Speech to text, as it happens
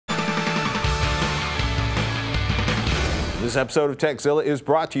This episode of Tekzilla is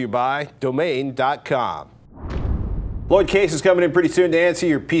brought to you by Domain.com. Lloyd Case is coming in pretty soon to answer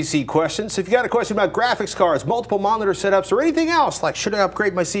your PC questions. If you got a question about graphics cards, multiple monitor setups, or anything else, like should I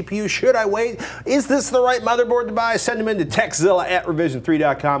upgrade my CPU, should I wait, is this the right motherboard to buy, send them in to Tekzilla at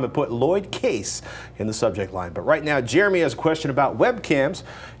revision3.com and put Lloyd Case in the subject line. But right now, Jeremy has a question about webcams.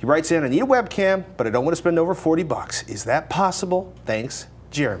 He writes in, I need a webcam, but I don't want to spend over 40 bucks. Is that possible? Thanks,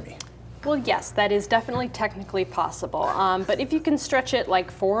 Jeremy. Well, yes, that is definitely technically possible. But if you can stretch it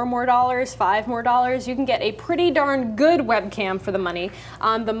like $4 more, $5 more, you can get a pretty darn good webcam for the money.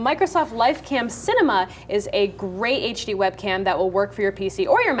 The Microsoft LifeCam Cinema is a great HD webcam that will work for your PC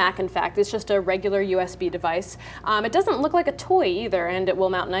or your Mac, in fact. It's just a regular USB device. It doesn't look like a toy either, and it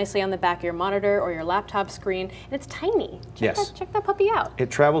will mount nicely on the back of your monitor or your laptop screen. And it's tiny. Check that puppy out. It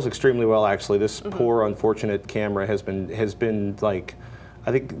travels extremely well, actually. This poor, unfortunate camera has been like,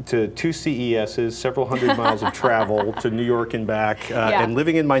 I think, to 2 CESs, several hundred miles of travel to New York and back, and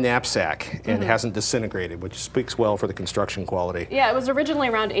living in my knapsack, and hasn't disintegrated, which speaks well for the construction quality. Yeah, it was originally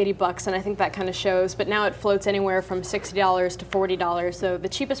around 80 bucks, and I think that kind of shows, but now it floats anywhere from $60 to $40. So the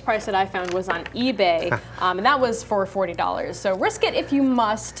cheapest price that I found was on eBay, and that was for $40. So risk it if you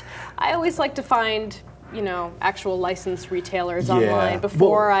must. I always like to find, you know, actual licensed retailers online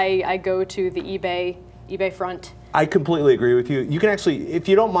before I go to the eBay front. I completely agree with you. You can actually, if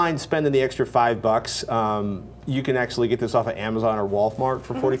you don't mind spending the extra $5, you can actually get this off of Amazon or Walmart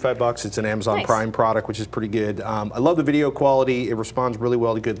for 45 bucks. It's an Amazon Prime product, which is pretty good. I love the video quality. It responds really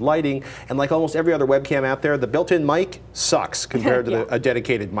well to good lighting. And like almost every other webcam out there, the built-in mic sucks compared to a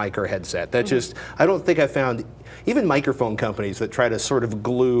dedicated mic or headset. That just, I don't think I found, even microphone companies that try to sort of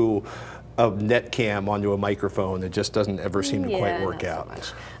glue a net cam onto a microphone, it just doesn't ever seem to quite work out.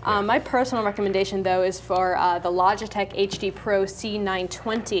 So much. My personal recommendation, though, is for the Logitech HD Pro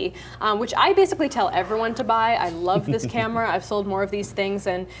C920, which I basically tell everyone to buy. I love this camera. I've sold more of these things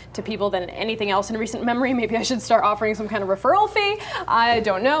to people than anything else in recent memory. Maybe I should start offering some kind of referral fee. I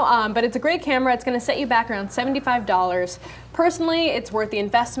don't know, but it's a great camera. It's going to set you back around $75. Personally, it's worth the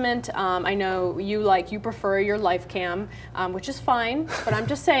investment. I know you prefer your LifeCam, which is fine, but I'm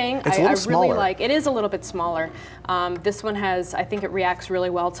just saying I really like it. Is a little bit smaller. This one has, I think it reacts really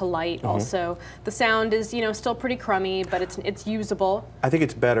well to light. Also, the sound is, you know, still pretty crummy, but it's usable. I think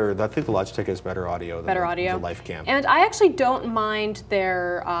it's better. I think the Logitech has better audio than the LifeCam. And I actually don't mind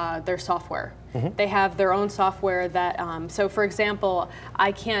their software. They have their own software that, so for example,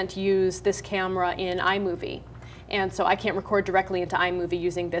 I can't use this camera in iMovie. And so I can't record directly into iMovie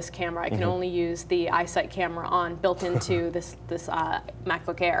using this camera. I can only use the iSight camera built into this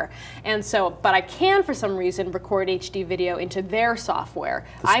MacBook Air. And so, but I can, for some reason, record HD video into their software.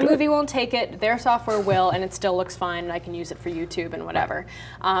 iMovie won't take it, their software will, and it still looks fine, and I can use it for YouTube and whatever.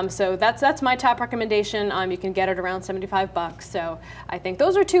 So that's my top recommendation. You can get it around 75 bucks. So I think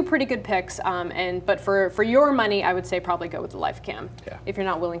those are two pretty good picks. But for your money, I would say probably go with the LifeCam if you're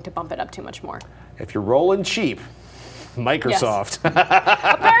not willing to bump it up too much more. If you're rolling cheap, Microsoft.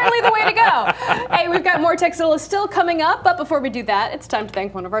 Apparently the way to go. Hey, we've got more Tekzilla still coming up, but before we do that, it's time to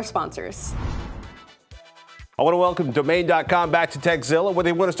thank one of our sponsors. I want to welcome Domain.com back to Tekzilla. Whether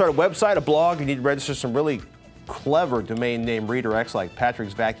you want to start a website, a blog, you need to register some really clever domain name redirects like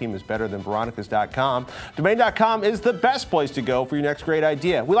Patrick's Vacuum is better than Veronicas.com. Domain.com is the best place to go for your next great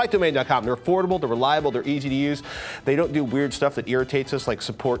idea. We like Domain.com. They're affordable, they're reliable, they're easy to use. They don't do weird stuff that irritates us, like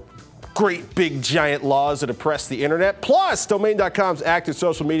support great big giant laws that oppress the internet. Plus, Domain.com's active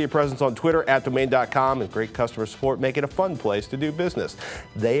social media presence on Twitter at Domain.com and great customer support make it a fun place to do business.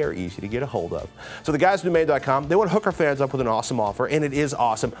 They are easy to get a hold of. So the guys at Domain.com, they want to hook our fans up with an awesome offer, and it is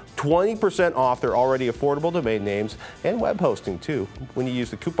awesome. 20% off their already affordable domain names and web hosting too when you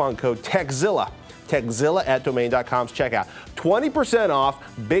use the coupon code Tekzilla. Tekzilla at Domain.com's checkout. 20% off,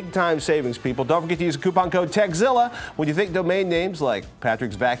 big time savings, people. Don't forget to use the coupon code Tekzilla. When you think domain names like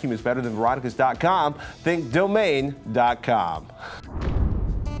Patrick's Vacuum is better than Veronicas.com, think Domain.com.